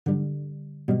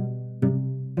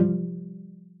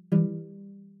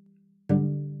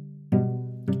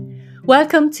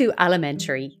Welcome to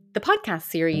Alimentary, the podcast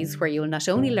series where you'll not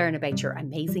only learn about your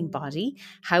amazing body,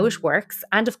 how it works,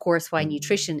 and of course why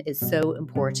nutrition is so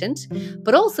important,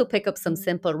 but also pick up some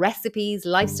simple recipes,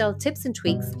 lifestyle tips, and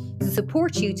tweaks to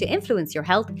support you to influence your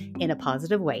health in a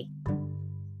positive way.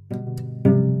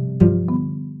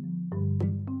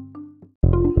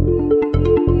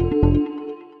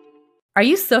 Are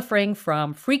you suffering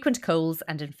from frequent colds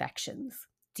and infections?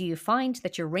 Do you find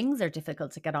that your rings are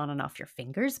difficult to get on and off your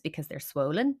fingers because they're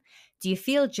swollen? Do you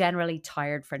feel generally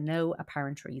tired for no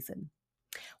apparent reason?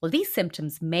 Well, these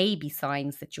symptoms may be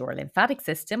signs that your lymphatic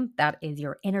system, that is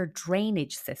your inner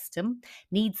drainage system,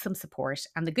 needs some support.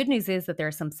 And the good news is that there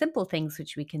are some simple things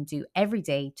which we can do every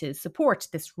day to support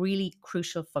this really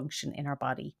crucial function in our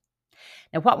body.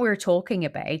 Now, what we're talking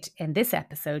about in this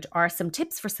episode are some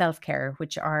tips for self-care,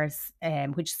 which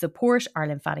support our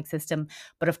lymphatic system.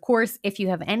 But of course, if you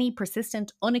have any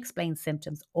persistent, unexplained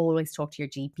symptoms, always talk to your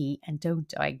GP and don't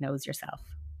diagnose yourself.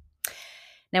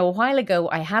 Now, a while ago,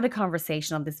 I had a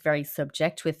conversation on this very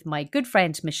subject with my good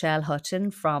friend Michelle Hutton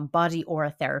from Body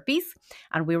Aura Therapies,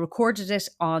 and we recorded it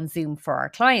on Zoom for our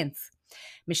clients.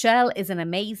 Michelle is an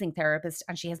amazing therapist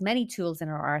and she has many tools in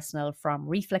her arsenal, from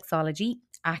reflexology,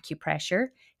 acupressure,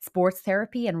 sports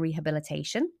therapy and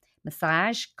rehabilitation,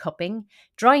 massage, cupping,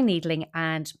 dry needling,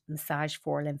 and massage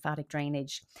for lymphatic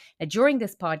drainage. Now, during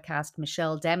this podcast,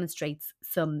 Michelle demonstrates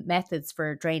some methods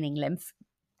for draining lymph.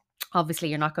 Obviously,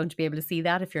 you're not going to be able to see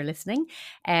that if you're listening.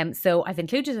 So I've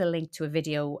included a link to a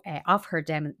video of her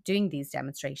doing these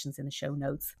demonstrations in the show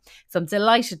notes. So I'm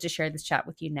delighted to share this chat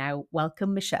with you now.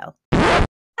 Welcome, Michelle.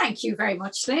 Thank you very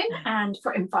much, Lynn, and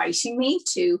for inviting me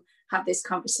to have this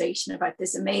conversation about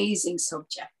this amazing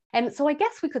subject. So I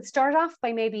guess we could start off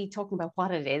by maybe talking about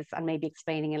what it is and maybe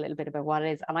explaining a little bit about what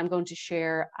it is. And I'm going to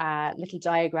share a little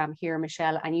diagram here,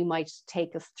 Michelle, and you might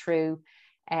take us through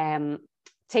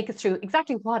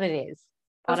exactly what it is.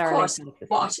 Of course,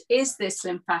 what is this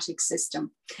lymphatic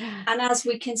system? And as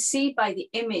we can see by the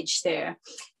image there,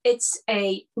 it's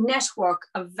a network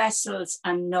of vessels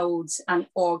and nodes and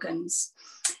organs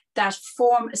that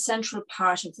form a central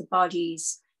part of the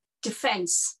body's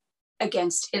defense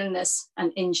against illness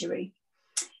and injury.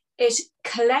 It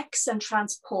collects and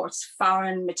transports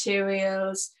foreign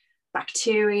materials,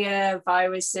 bacteria,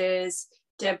 viruses,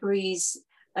 debris,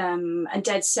 and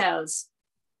dead cells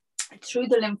through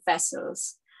the lymph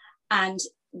vessels, and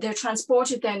they're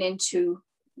transported then into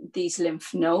these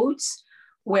lymph nodes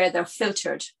where they're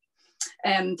filtered.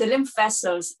 The lymph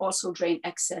vessels also drain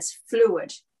excess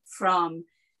fluid from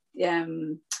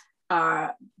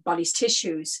our body's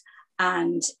tissues,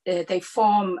 and they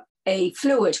form a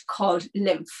fluid called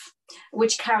lymph,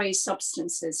 which carries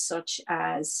substances such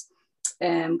as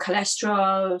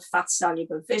cholesterol,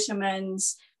 fat-soluble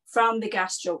vitamins from the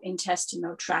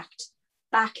gastrointestinal tract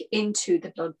back into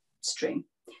the bloodstream.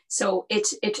 So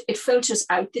it filters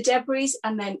out the debris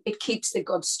and then it keeps the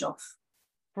good stuff.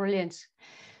 Brilliant.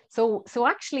 So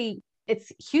actually,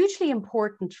 it's hugely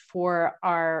important for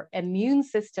our immune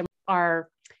system, our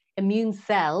immune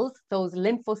cells. Those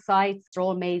lymphocytes are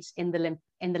all made in the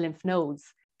lymph nodes.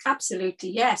 Absolutely,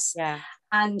 yes. Yeah.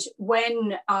 And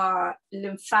when our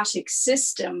lymphatic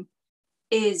system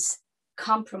is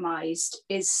compromised,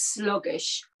 is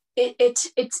sluggish,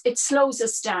 it slows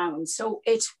us down. So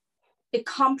it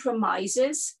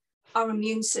compromises our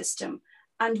immune system.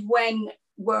 And when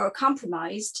we're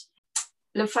compromised,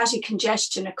 lymphatic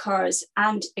congestion occurs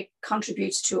and it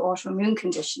contributes to autoimmune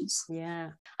conditions.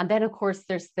 Yeah. And then, of course,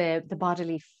 there's the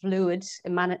bodily fluid,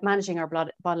 managing our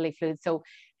bodily fluid. So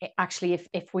actually,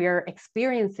 if we're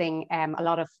experiencing a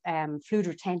lot of fluid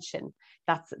retention,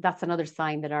 that's another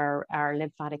sign that our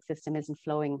lymphatic system isn't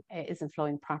flowing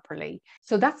properly.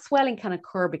 So that swelling can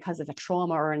occur because of a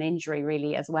trauma or an injury,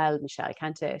 really, as well, Michelle,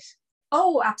 can't it?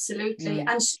 Oh, absolutely.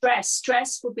 And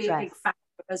stress would be a big factor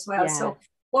as well. Yeah. So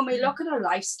when we look at our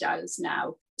lifestyles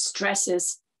now,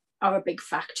 stresses are a big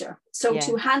factor. So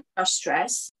to handle our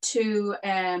stress, to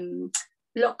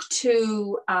look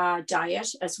to our diet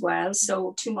as well.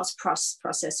 So too much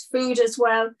processed food as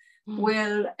well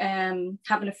will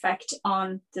have an effect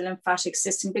on the lymphatic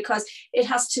system because it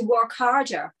has to work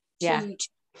harder to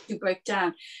break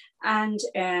down. And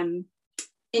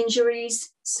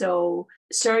injuries, so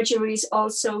surgeries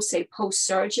also, say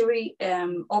post-surgery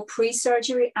or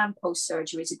pre-surgery and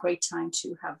post-surgery is a great time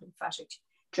to have lymphatic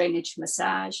drainage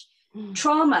massage.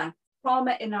 Trauma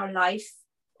in our life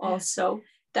also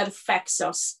that affects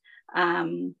us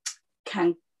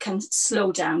can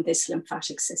slow down this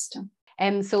lymphatic system.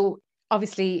 So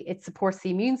obviously it supports the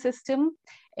immune system,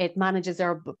 it manages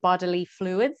our bodily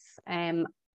fluids,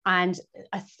 And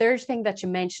a third thing that you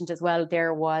mentioned as well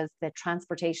there was the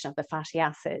transportation of the fatty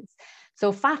acids.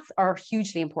 So fats are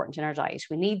hugely important in our diet.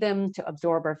 We need them to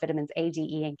absorb our vitamins A, D,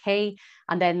 E, and K.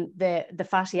 And then the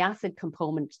fatty acid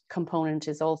component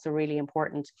is also really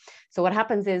important. So what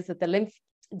happens is that the lymph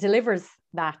delivers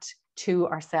that to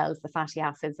our cells, the fatty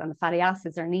acids, and the fatty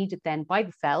acids are needed then by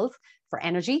the cells for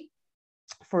energy,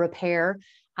 for repair,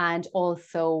 and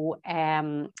also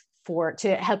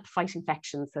to help fight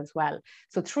infections as well.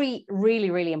 So 3 really,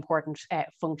 really important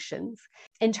functions.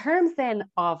 In terms then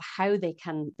of how they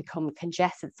can become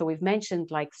congested, so we've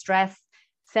mentioned like stress,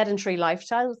 sedentary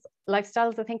lifestyles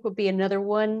I think would be another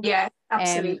one. Yeah,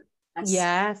 absolutely.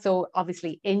 Yeah, so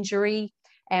obviously injury,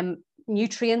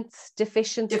 nutrients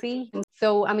deficiency.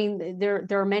 So I mean, there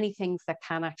are many things that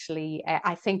can actually,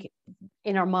 I think,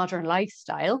 in our modern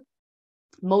lifestyle,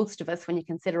 most of us, when you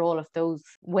consider all of those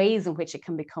ways in which it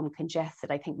can become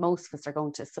congested, I think most of us are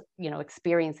going to,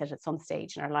 experience it at some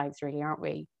stage in our lives, really, aren't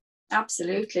we?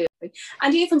 Absolutely.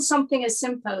 And even something as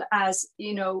simple as,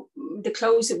 the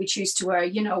clothes that we choose to wear,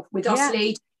 with us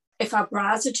ladies, if our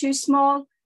bras are too small,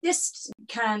 this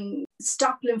can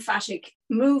stop lymphatic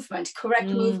movement, correct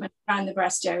movement around the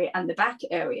breast area and the back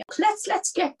area.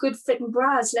 Let's get good fitting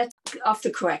bras, of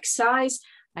the correct size,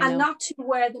 and not to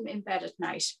wear them in bed at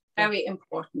night. Very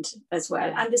important as well.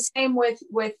 Yeah. And the same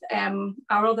with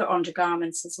our other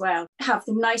undergarments as well. Have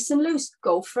them nice and loose.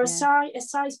 Go for a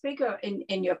size bigger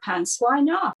in your pants. Why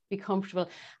not? Be comfortable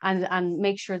and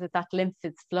make sure that lymph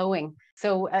is flowing.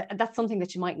 So that's something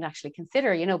that you mightn't actually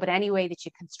consider, but any way that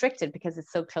you constrict it, because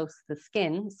it's so close to the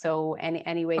skin. So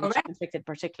any way that you constrict it,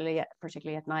 particularly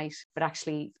at night, would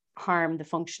actually harm the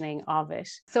functioning of it.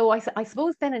 So I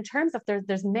suppose then in terms of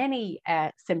there's many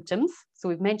symptoms. So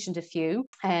we've mentioned a few.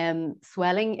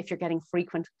 Swelling, if you're getting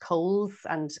frequent colds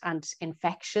and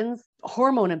infections.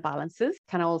 Hormone imbalances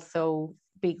can also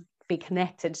be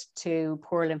connected to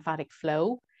poor lymphatic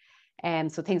flow.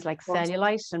 So things like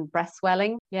cellulite and breast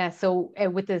swelling. Yeah. So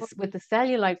with the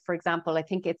cellulite, for example, I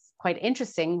think it's quite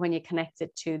interesting when you connect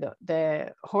it to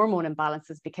the hormone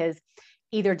imbalances, because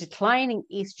either declining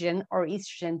estrogen or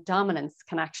estrogen dominance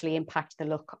can actually impact the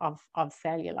look of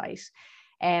cellulite.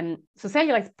 So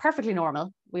cellulite is perfectly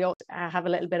normal. We all have a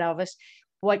little bit of it.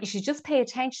 What you should just pay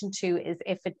attention to is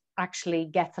if it actually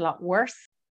gets a lot worse,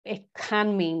 it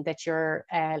can mean that your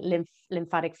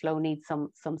lymphatic flow needs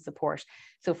some support.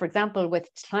 So for example, with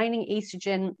declining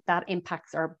estrogen, that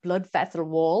impacts our blood vessel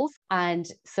walls. And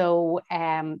so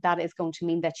that is going to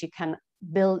mean that you can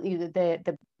build,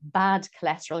 the bad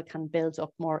cholesterol can build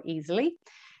up more easily.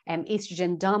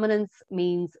 Estrogen dominance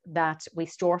means that we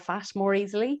store fat more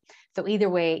easily. So either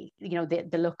way,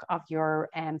 the look of your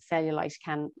cellulite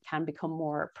can become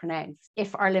more pronounced.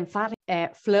 If our lymphatic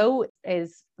flow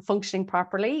is functioning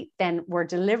properly, then we're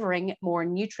delivering more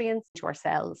nutrients to our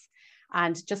cells.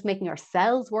 And just making our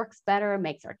cells works better,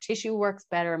 makes our tissue works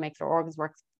better, makes our organs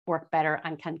work better,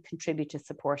 and can contribute to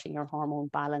supporting your hormone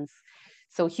balance.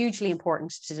 So hugely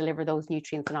important to deliver those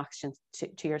nutrients and oxygen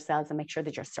to your cells and make sure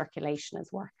that your circulation is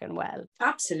working well.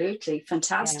 Absolutely.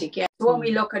 Fantastic. Yeah. So when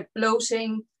we look at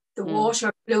bloating, the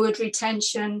water, fluid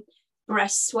retention,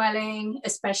 breast swelling,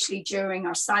 especially during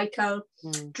our cycle,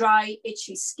 dry,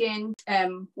 itchy skin,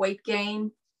 weight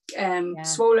gain,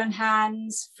 swollen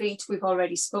hands, feet, we've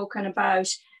already spoken about.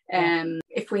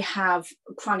 If we have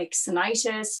chronic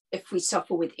sinusitis, if we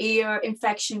suffer with ear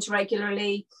infections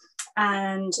regularly,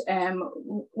 and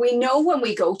we know when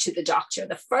we go to the doctor,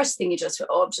 the first thing you just,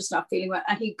 I'm just not feeling well,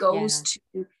 and he goes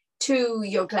to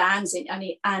your glands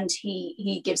and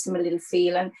he gives them a little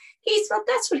feel, and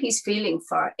that's what he's feeling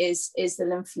for is the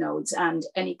lymph nodes and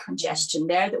any congestion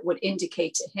there that would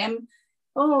indicate to him,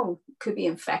 could be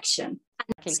infection.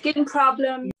 Skin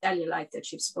problem, cellulite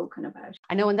that you've spoken about.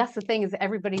 I know, and that's the thing, is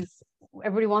everybody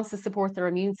wants to support their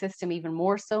immune system even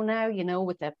more so now,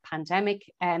 with the pandemic.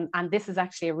 And this is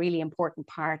actually a really important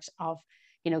part of,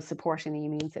 supporting the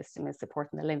immune system, is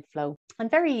supporting the lymph flow. And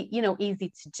very,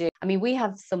 easy to do. I mean, we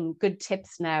have some good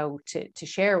tips now to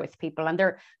share with people, and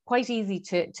they're quite easy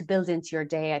to build into your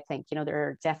day, I think. There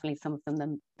are definitely some of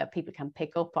them that people can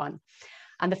pick up on.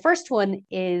 And the first one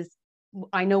is,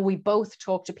 I know we both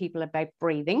talk to people about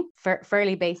breathing,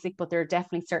 fairly basic, but there are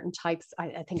definitely certain types.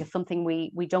 I think it's something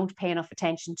we don't pay enough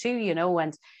attention to,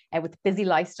 and with busy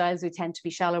lifestyles, we tend to be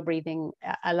shallow breathing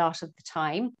a lot of the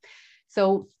time.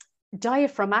 So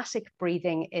diaphragmatic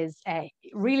breathing is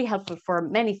really helpful for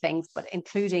many things, but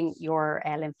including your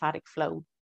lymphatic flow.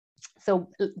 So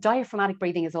diaphragmatic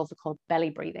breathing is also called belly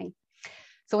breathing.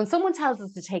 So when someone tells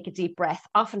us to take a deep breath,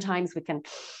 oftentimes we can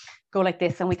go like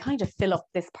this and we kind of fill up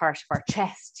this part of our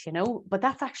chest, you know, but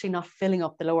that's actually not filling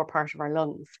up the lower part of our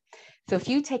lungs. So if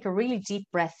you take a really deep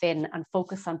breath in and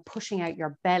focus on pushing out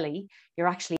your belly, you're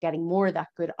actually getting more of that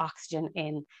good oxygen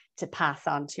in to pass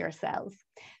on to your cells.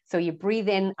 So you breathe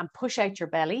in and push out your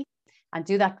belly and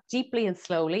do that deeply and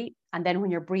slowly. And then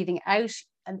when you're breathing out,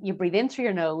 and you breathe in through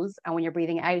your nose, and when you're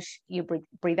breathing out, you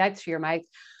breathe out through your mouth.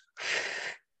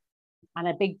 And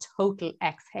a big total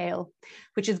exhale,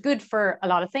 which is good for a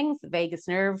lot of things, the vagus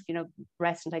nerve, you know,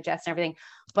 rest and digest and everything.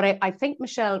 But I think,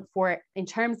 Michelle, in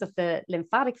terms of the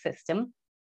lymphatic system,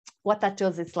 what that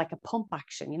does is like a pump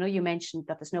action. You know, you mentioned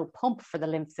that there's no pump for the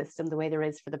lymph system the way there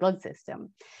is for the blood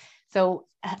system. So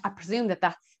I presume that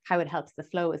that's how it helps the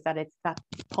flow, is that it's that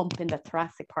pump in the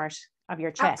thoracic part of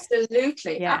your chest.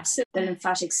 Absolutely. Yeah. Absolutely. The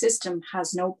lymphatic system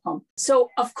has no pump.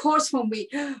 So of course, when we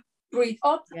breathe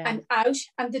up and out,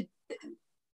 and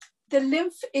the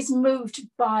lymph is moved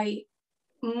by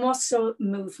muscle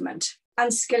movement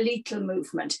and skeletal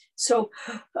movement. So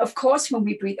of course, when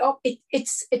we breathe up,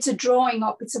 it's a drawing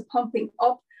up, it's a pumping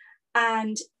up,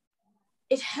 and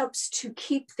it helps to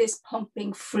keep this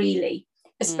pumping freely,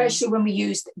 especially when we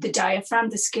use the diaphragm,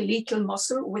 the skeletal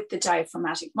muscle with the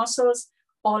diaphragmatic muscles,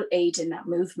 all aid in that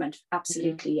movement.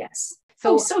 Absolutely, yes.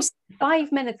 So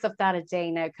 5 minutes of that a day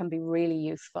now can be really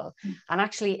useful. And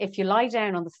actually, if you lie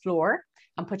down on the floor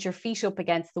and put your feet up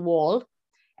against the wall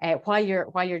while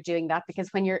you're doing that, because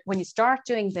when you start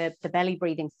doing the belly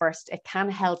breathing first, it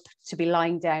can help to be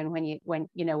lying down when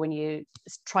you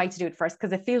try to do it first,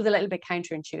 because it feels a little bit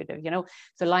counterintuitive, you know.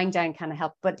 So lying down can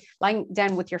help, but lying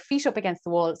down with your feet up against the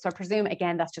wall. So I presume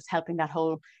again that's just helping that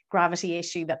whole gravity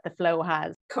issue that the flow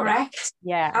has. Correct.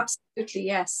 Yeah. Absolutely,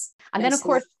 yes. And then of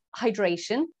course,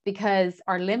 hydration, because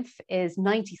our lymph is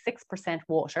 96%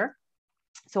 water.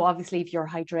 So obviously if you're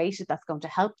hydrated, that's going to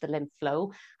help the lymph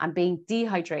flow, and being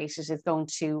dehydrated is going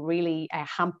to really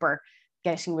hamper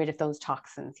getting rid of those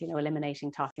toxins, you know,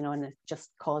 eliminating toxins, you know, and it just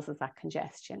causes that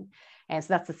congestion. And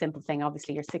so that's a simple thing.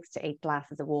 Obviously your 6 to 8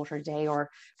 glasses of water a day or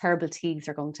herbal teas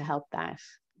are going to help that.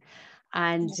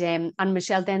 And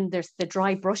Michelle, then there's the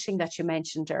dry brushing that you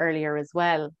mentioned earlier as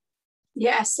well.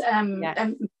 Yes.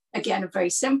 Again, a very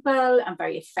simple and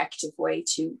very effective way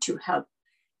to help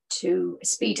to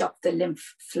speed up the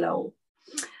lymph flow.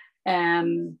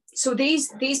 So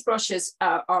these brushes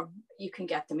are you can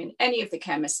get them in any of the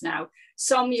chemists now.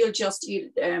 Some you'll just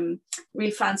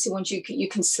real fancy ones you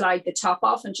can slide the top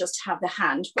off and just have the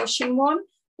hand brushing one,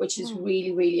 which is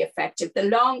really, really effective. The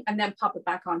long, and then pop it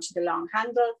back onto the long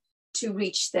handle to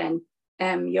reach then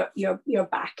your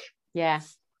back,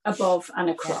 above and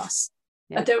across.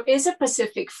 But there is a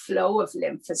specific flow of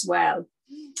lymph as well,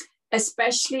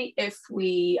 especially if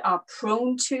we are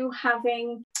prone to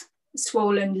having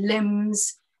swollen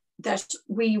limbs, that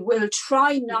we will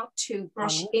try not to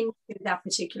brush into that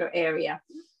particular area.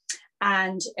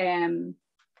 And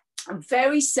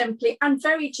very simply and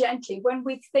very gently, when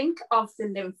we think of the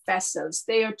lymph vessels,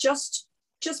 they are just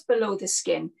below the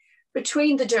skin,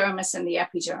 between the dermis and the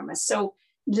epidermis. So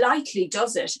lightly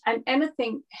does it, and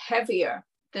anything heavier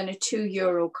than a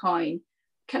 €2 coin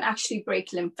can actually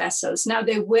break lymph vessels. Now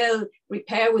they will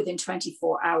repair within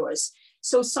 24 hours.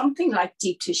 So something like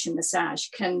deep tissue massage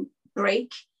can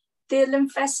break the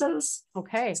lymph vessels.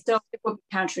 Okay. So it would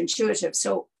be counterintuitive.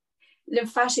 So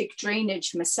lymphatic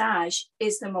drainage massage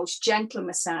is the most gentle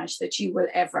massage that you will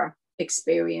ever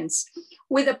experience,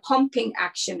 with a pumping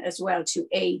action as well to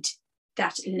aid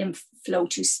that lymph flow,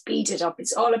 to speed it up.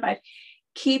 It's all about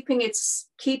keeping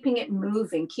it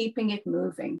moving,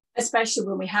 especially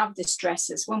when we have the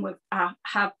stresses, when we have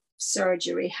had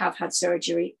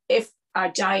surgery, if our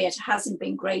diet hasn't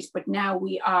been great, but now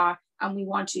we are, and we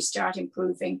want to start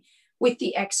improving with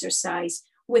the exercise,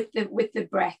 with the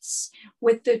breaths,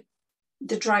 with the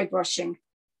dry brushing,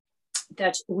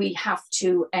 that we have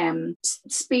to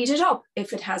speed it up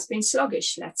if it has been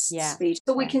sluggish. Let's speed.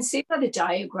 So we can see by the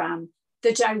diagram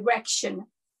the direction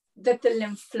that the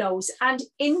lymph flows and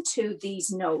into these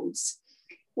nodes.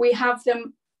 We have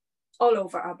them all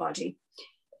over our body.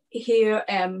 Here,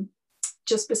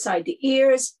 just beside the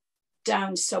ears,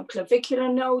 down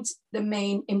subclavicular nodes, the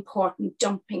main important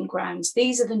dumping grounds.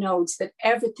 These are the nodes that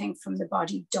everything from the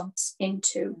body dumps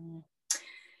into.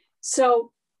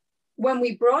 So when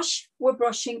we brush, we're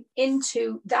brushing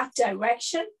into that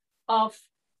direction of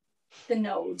the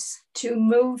nodes to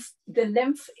move the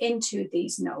lymph into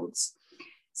these nodes.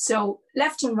 So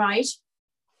left and right,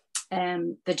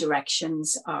 the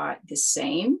directions are the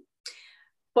same,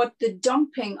 but the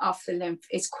dumping of the lymph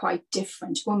is quite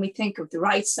different. When we think of the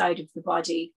right side of the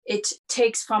body, it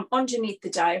takes from underneath the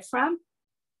diaphragm,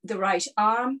 the right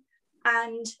arm,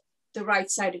 and the right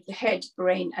side of the head,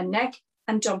 brain, and neck,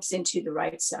 and dumps into the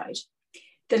right side.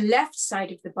 The left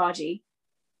side of the body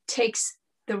takes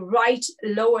the right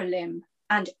lower limb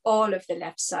and all of the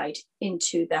left side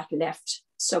into that left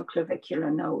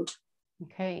subclavicular node.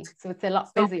 Okay, so it's a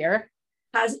lot busier.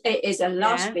 It is a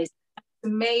lot busier. It's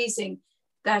amazing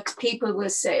that people will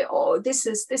say, oh, this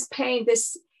pain,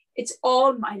 it's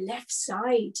all my left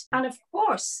side. And of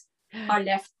course, our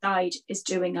left side is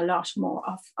doing a lot more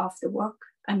of the work.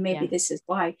 And maybe this is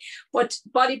why. But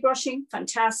body brushing,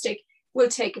 fantastic. Will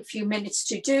take a few minutes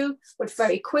to do, but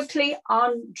very quickly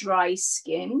on dry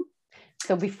skin.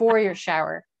 So before your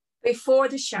shower? Before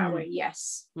the shower,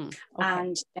 yes. Okay.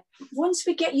 And once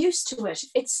we get used to it,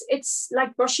 it's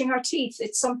like brushing our teeth.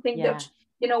 It's something that,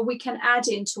 you know, we can add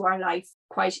into our life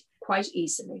quite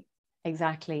easily.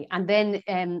 Exactly. And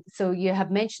then, so you have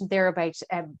mentioned there about,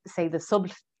 say, the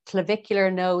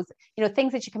subclavicular nodes, you know,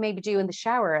 things that you can maybe do in the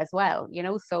shower as well, you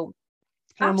know, so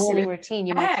your morning routine,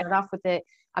 you might start off with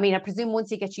I presume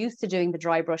once you get used to doing the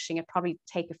dry brushing, it probably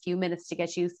take a few minutes to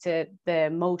get used to the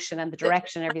motion and the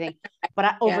direction and everything.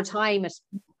 But over time, it's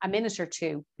a minute or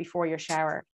two before your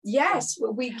shower. Yes,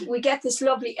 we get this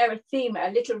lovely erythema,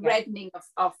 a little reddening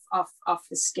of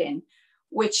the skin,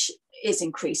 which is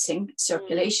increasing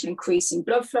circulation, increasing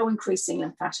blood flow, increasing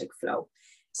lymphatic flow.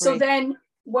 So then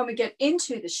when we get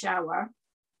into the shower,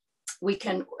 we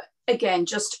can, again,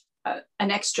 just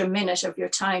an extra minute of your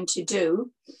time to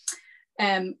do,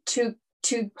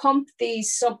 to pump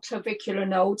these subclavicular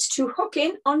nodes to hook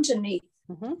in underneath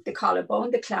the collarbone,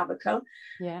 the clavicle,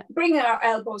 bring our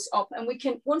elbows up, and we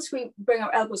can, once we bring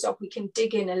our elbows up, we can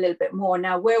dig in a little bit more.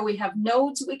 Now, where we have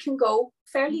nodes, we can go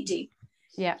fairly deep.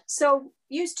 So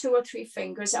use 2 or 3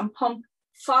 fingers and pump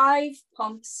 5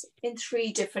 pumps in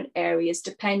 3 different areas,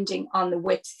 depending on the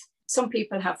width. Some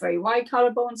people have very wide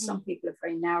collarbones, some people have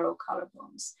very narrow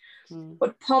collarbones.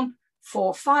 But pump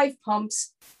for 5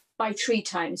 pumps by 3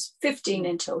 times, 15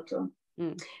 in total.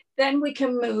 Then we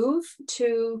can move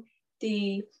to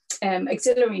the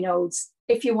axillary nodes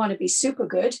if you want to be super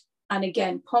good. And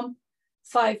again, pump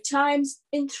 5 times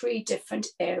in 3 different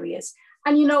areas.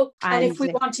 And, you know, and if we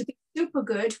want to be super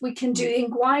good, we can do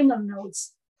inguinal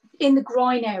nodes in the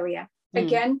groin area.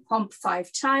 Again, pump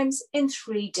 5 times in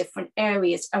 3 different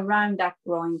areas around that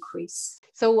groin crease.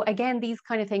 So again, these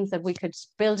kind of things that we could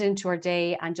build into our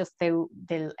day, and just they'll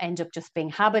end up just being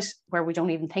habit, where we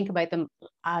don't even think about them,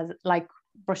 as like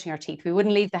brushing our teeth. We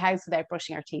wouldn't leave the house without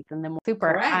brushing our teeth, and then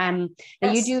super. Now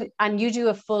you do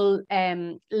a full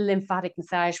lymphatic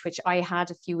massage, which I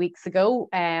had a few weeks ago.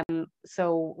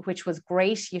 So which was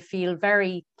great. You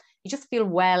just feel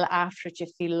well after it. You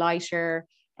feel lighter.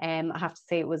 I have to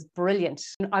say it was brilliant.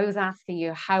 I was asking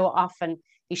you how often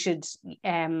you should,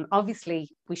 obviously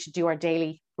we should do our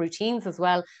daily routines as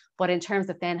well, but in terms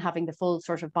of then having the full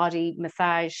sort of body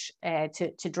massage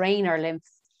to drain our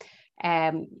lymphs,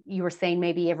 you were saying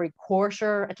maybe every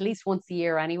quarter, at least once a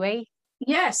year anyway.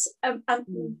 Yes,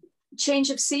 change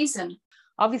of season.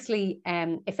 Obviously,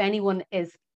 if anyone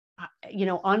is, you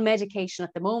know, on medication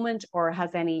at the moment or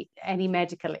has any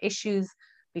medical issues,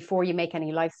 before you make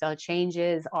any lifestyle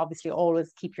changes, obviously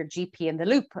always keep your GP in the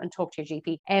loop and talk to your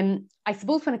GP. I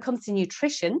suppose when it comes to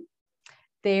nutrition,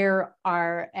 there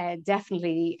are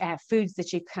definitely foods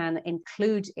that you can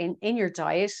include in your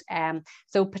diet.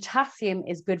 So potassium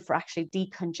is good for actually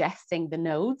decongesting the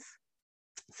nodes.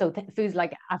 So foods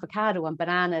like avocado and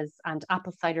bananas and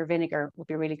apple cider vinegar would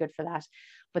be really good for that.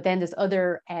 But then there's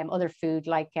other food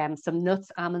like some nuts,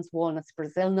 almonds, walnuts,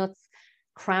 Brazil nuts,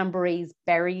 cranberries,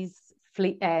 berries,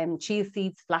 chia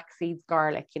seeds, flax seeds,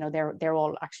 garlic. You know, they're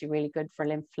all actually really good for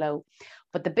lymph flow.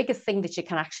 But the biggest thing that you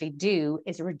can actually do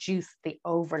is reduce the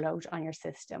overload on your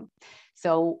system.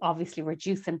 So obviously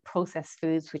reducing processed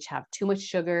foods which have too much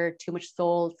sugar, too much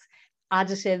salt,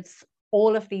 additives,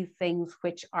 all of these things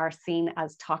which are seen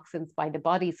as toxins by the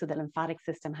body, so the lymphatic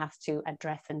system has to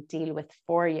address and deal with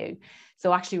for you.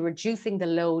 So actually reducing the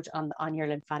load on your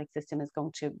lymphatic system is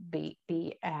going to be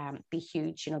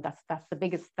huge. You know, that's the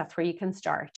biggest, that's where you can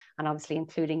start. And obviously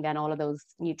including then all of those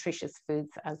nutritious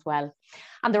foods as well.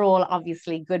 And they're all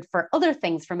obviously good for other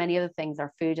things, for many other things.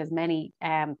 Our food is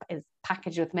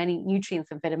packaged with many nutrients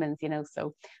and vitamins, you know,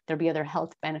 so there'll be other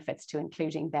health benefits to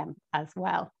including them as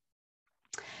well.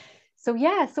 So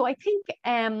I think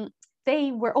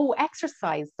they were,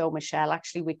 exercise though, Michelle,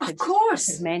 actually we could, of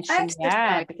course, mention,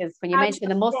 exercise. Because when you mention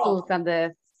the muscles and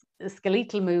the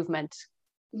skeletal movement.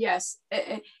 Yes,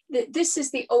 this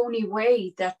is the only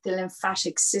way that the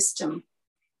lymphatic system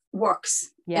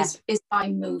works, is by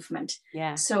movement.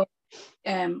 So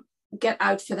get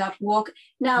out for that walk.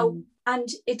 Now, and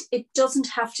it doesn't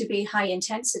have to be high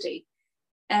intensity.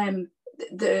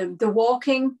 the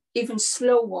walking, even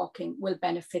slow walking, will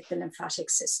benefit the lymphatic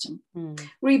system.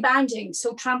 Rebounding,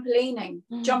 so trampolining,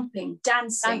 jumping,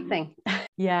 dancing.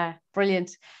 Yeah,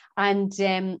 brilliant. And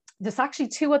there's actually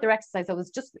 2 other exercises. I was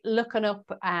just looking up.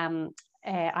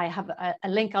 I have a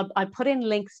link. I'll put in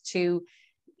links to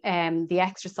the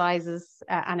exercises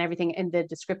and everything in the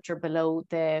descriptor below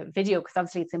the video, because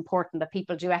obviously it's important that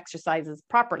people do exercises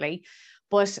properly.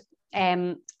 But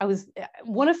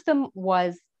one of them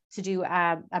was to do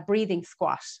a breathing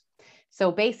squat.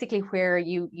 So basically where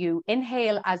you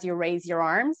inhale as you raise your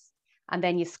arms, and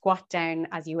then you squat down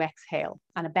as you exhale,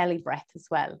 and a belly breath as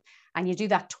well. And you do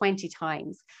that 20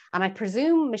 times. And I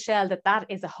presume, Michelle, that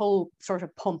is a whole sort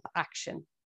of pump action.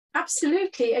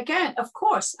 Absolutely. Again, of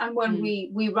course. And when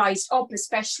we rise up,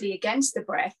 especially against the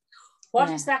breath, what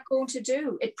is that going to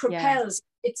do? It propels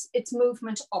its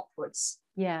movement upwards.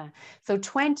 Yeah. So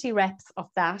 20 reps of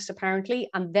that, apparently.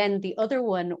 And then the other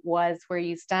one was where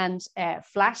you stand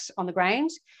flat on the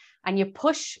ground and you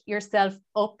push yourself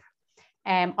up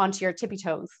onto your tippy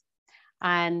toes.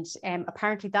 And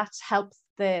apparently that helps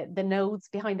the nodes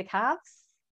behind the calves.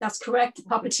 That's correct. The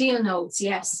popliteal nodes,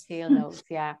 yes. Popliteal nodes,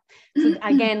 yeah. So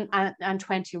again, and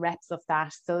 20 reps of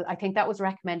that. So I think that was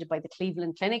recommended by the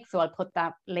Cleveland Clinic. So I'll put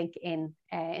that link in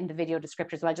the video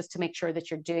descriptor as well, just to make sure that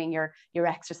you're doing your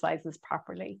exercises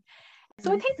properly.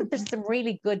 So I think that there's some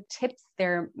really good tips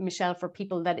there, Michelle, for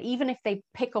people that even if they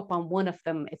pick up on one of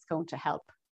them, it's going to help.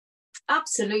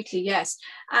 Absolutely, yes.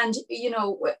 And,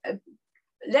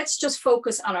 let's just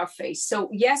focus on our face. So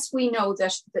yes, we know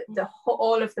that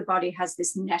all of the body has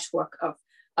this network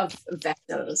of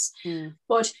vessels.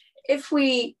 But if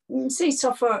we say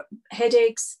suffer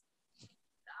headaches,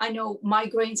 I know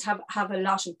migraines have a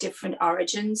lot of different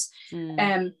origins,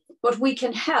 but we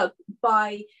can help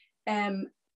by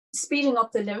speeding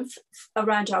up the lymph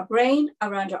around our brain,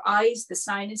 around our eyes, the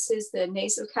sinuses, the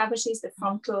nasal cavities, the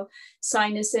frontal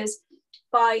sinuses,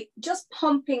 by just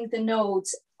pumping the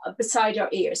nodes beside our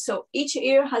ears. So each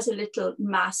ear has a little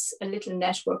mass, a little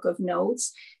network of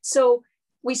nodes. So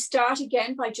we start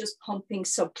again by just pumping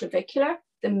subclavicular,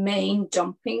 the main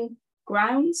dumping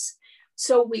grounds.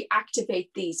 So we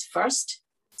activate these first.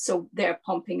 So they're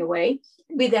pumping away.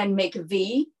 We then make a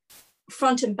V,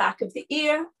 front and back of the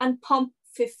ear, and pump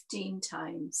 15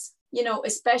 times.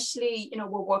 Especially,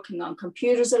 we're working on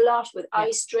computers a lot with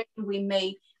eye strain. We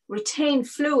may retain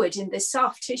fluid in the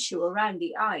soft tissue around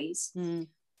the eyes.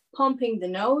 Pumping the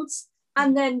nodes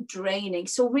and then draining.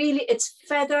 So really it's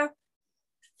feather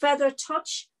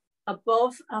touch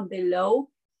above and below,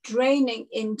 draining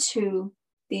into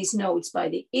these nodes by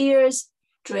the ears,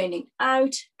 draining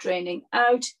out.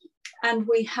 And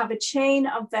we have a chain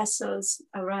of vessels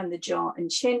around the jaw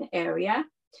and chin area,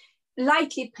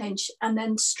 lightly pinch and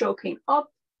then stroking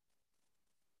up.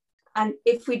 And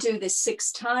if we do this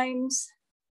 6 times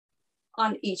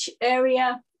on each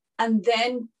area, and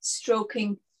then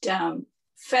stroking down,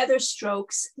 feather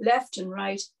strokes left and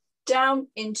right down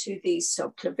into these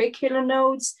subclavicular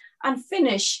nodes, and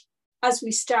finish as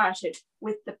we started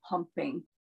with the pumping.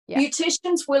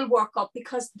 Beauticians will work up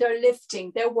because they're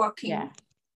lifting, they're working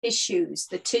tissues,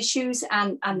 the tissues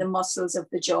and the muscles of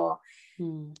the jaw.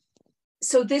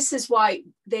 So this is why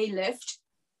they lift.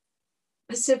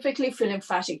 Specifically for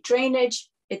lymphatic drainage,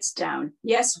 it's down.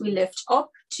 Yes, we lift up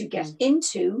to get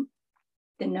into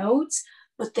the nodes,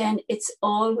 but then it's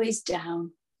always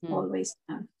down, always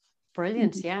down.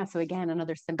 Brilliant. Yeah. So again,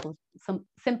 another simple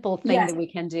thing that we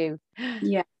can do.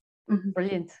 Yeah.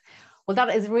 Brilliant. Well,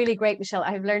 that is really great, Michelle.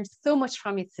 I've learned so much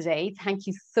from you today. Thank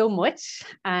you so much.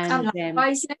 And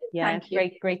thank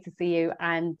you. Great to see you.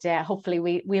 And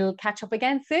hopefully we'll catch up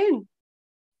again soon.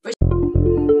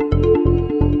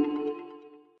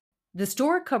 The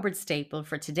store cupboard staple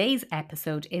for today's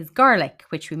episode is garlic,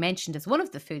 which we mentioned as one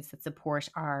of the foods that support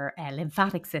our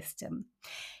lymphatic system.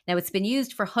 Now, it's been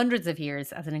used for hundreds of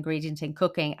years as an ingredient in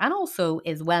cooking and also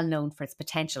is well known for its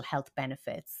potential health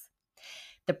benefits.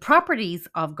 The properties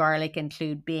of garlic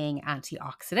include being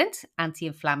antioxidant,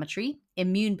 anti-inflammatory,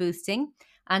 immune boosting,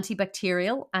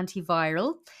 antibacterial,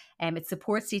 antiviral. It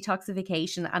supports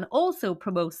detoxification and also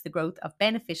promotes the growth of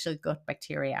beneficial gut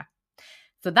bacteria.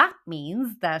 So that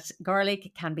means that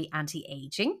garlic can be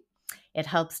anti-aging. It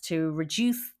helps to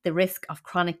reduce the risk of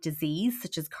chronic disease,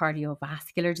 such as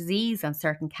cardiovascular disease and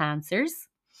certain cancers.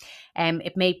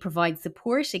 It may provide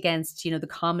support against, the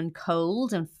common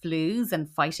cold and flus and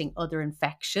fighting other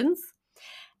infections.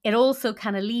 It also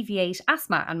can alleviate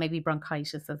asthma and maybe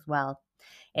bronchitis as well.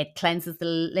 It cleanses the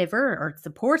liver, or it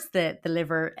supports the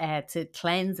liver to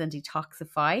cleanse and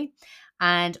detoxify,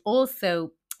 and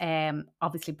also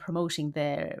obviously promoting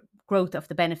the growth of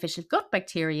the beneficial gut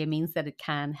bacteria means that it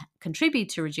can contribute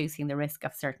to reducing the risk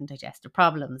of certain digestive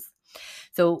problems.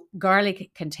 So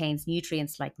garlic contains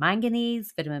nutrients like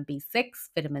manganese, vitamin B6,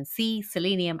 vitamin C,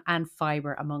 selenium, and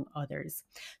fiber, among others.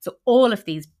 So all of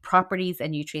these properties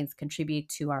and nutrients contribute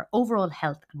to our overall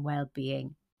health and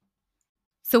well-being.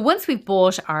 So once we've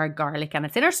bought our garlic and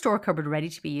it's in our store cupboard ready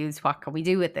to be used, what can we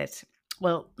do with it?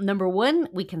 Well, number one,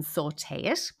 we can saute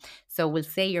it. So we'll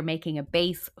say you're making a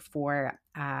base for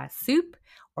a soup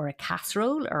or a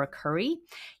casserole or a curry.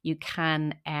 You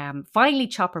can finely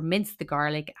chop or mince the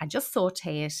garlic and just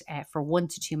saute it for 1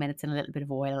 to 2 minutes in a little bit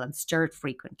of oil and stir it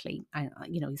frequently. And,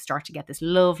 you start to get this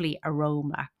lovely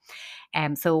aroma.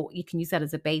 So you can use that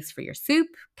as a base for your soup,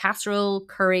 casserole,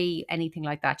 curry, anything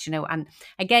like that, And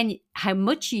again, how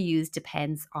much you use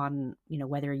depends on,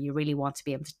 whether you really want to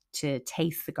be able to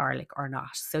taste the garlic or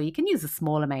not. So you can use a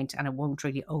small amount and it won't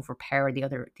really overpower the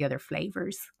other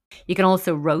flavors. You can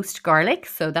also roast garlic.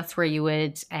 So that's where you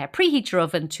would preheat your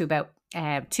oven to about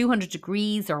 200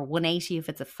 degrees or 180 if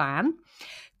it's a fan.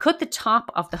 Cut the top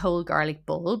of the whole garlic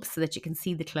bulb so that you can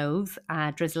see the cloves.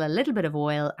 Drizzle a little bit of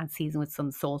oil and season with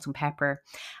some salt and pepper.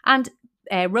 And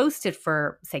roast it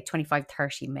for, say,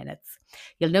 25-30 minutes.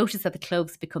 You'll notice that the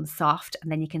cloves become soft and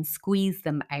then you can squeeze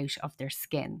them out of their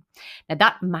skin. Now,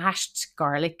 that mashed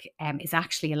garlic is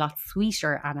actually a lot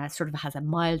sweeter and sort of has a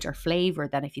milder flavour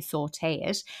than if you saute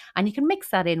it. And you can mix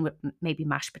that in with maybe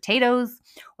mashed potatoes,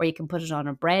 or you can put it on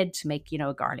a bread to make,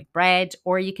 a garlic bread,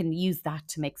 or you can use that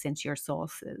to mix into your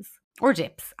sauces or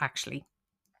dips, actually.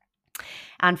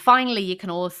 And finally, you can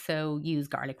also use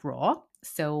garlic raw.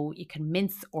 So you can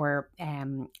mince or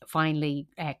finely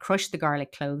crush the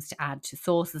garlic cloves to add to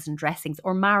sauces and dressings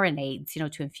or marinades,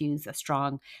 to infuse a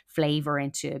strong flavour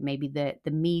into maybe the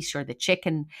meat or the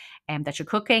chicken that you're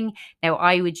cooking. Now,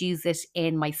 I would use it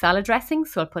in my salad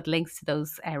dressings. So I'll put links to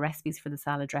those recipes for the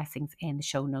salad dressings in the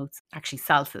show notes. Actually,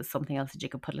 salsa is something else that you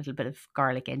could put a little bit of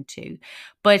garlic into.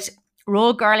 But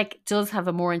raw garlic does have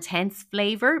a more intense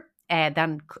flavour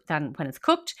than when it's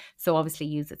cooked. So obviously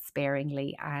use it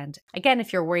sparingly. And again,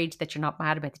 if you're worried that you're not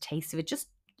mad about the taste of it, just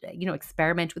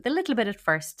experiment with a little bit at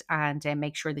first and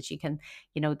make sure that you can,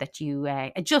 that you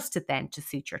adjust it then to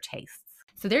suit your tastes.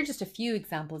 So they're just a few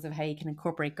examples of how you can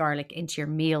incorporate garlic into your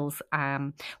meals.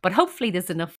 But hopefully there's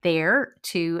enough there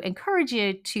to encourage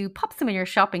you to pop some in your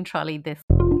shopping trolley this.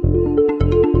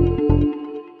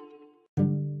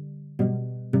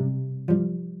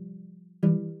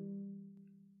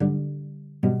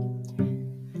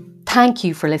 Thank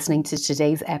you for listening to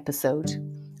today's episode.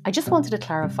 I just wanted to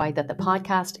clarify that the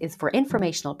podcast is for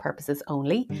informational purposes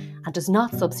only and does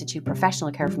not substitute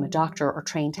professional care from a doctor or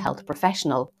trained health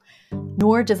professional,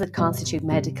 nor does it constitute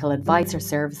medical advice or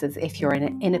services if you're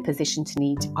in a position to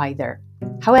need either.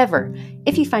 However,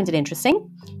 if you find it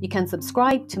interesting, you can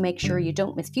subscribe to make sure you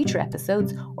don't miss future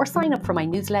episodes or sign up for my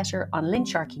newsletter on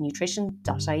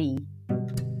lynchnutrition.ie.